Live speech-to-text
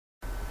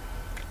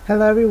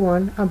Hello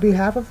everyone, on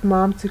behalf of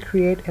Mom to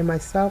Create and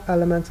myself,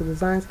 Elemental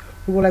Designs,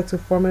 we would like to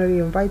formally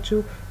invite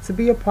you to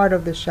be a part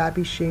of the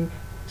Shabby Chic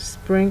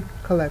Spring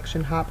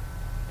Collection Hop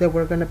that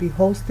we're going to be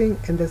hosting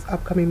in this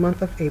upcoming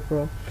month of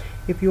April.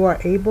 If you are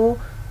able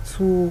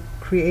to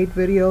create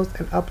videos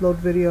and upload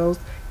videos,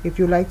 if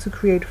you like to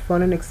create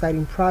fun and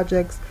exciting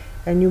projects,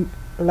 and you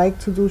like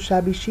to do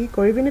shabby chic,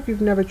 or even if you've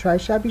never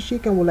tried shabby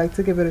chic and would like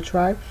to give it a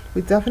try,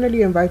 we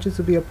definitely invite you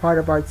to be a part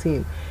of our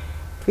team.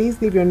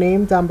 Please leave your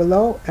name down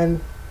below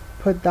and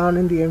put down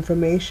in the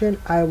information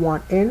I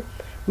want in.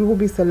 We will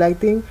be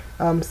selecting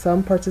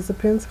some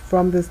participants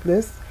from this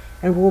list,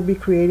 and we will be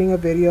creating a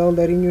video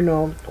letting you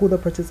know who the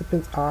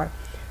participants are.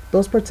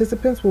 Those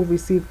participants will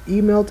receive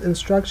emailed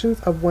instructions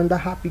of when the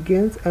hop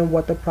begins and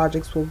what the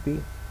projects will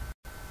be.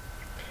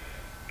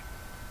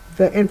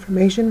 The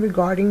information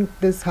regarding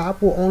this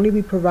hop will only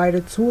be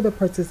provided to the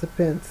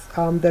participants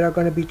that are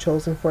going to be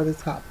chosen for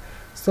this hop.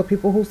 So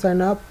people who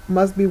sign up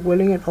must be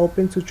willing and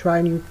open to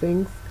try new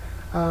things,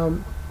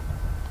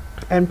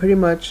 and pretty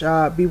much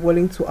be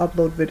willing to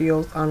upload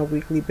videos on a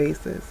weekly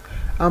basis.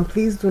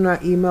 Please do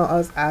not email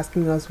us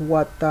asking us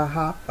what the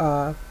hop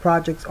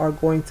projects are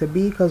going to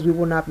be, because we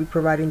will not be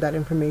providing that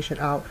information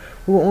out.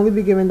 We will only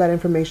be giving that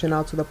information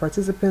out to the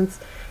participants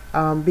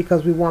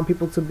because we want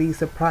people to be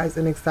surprised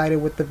and excited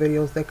with the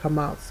videos that come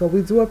out. So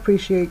we do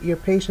appreciate your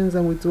patience,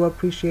 and we do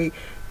appreciate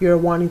your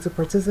wanting to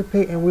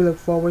participate, and we look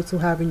forward to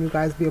having you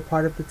guys be a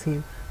part of the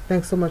team.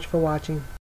 Thanks so much for watching.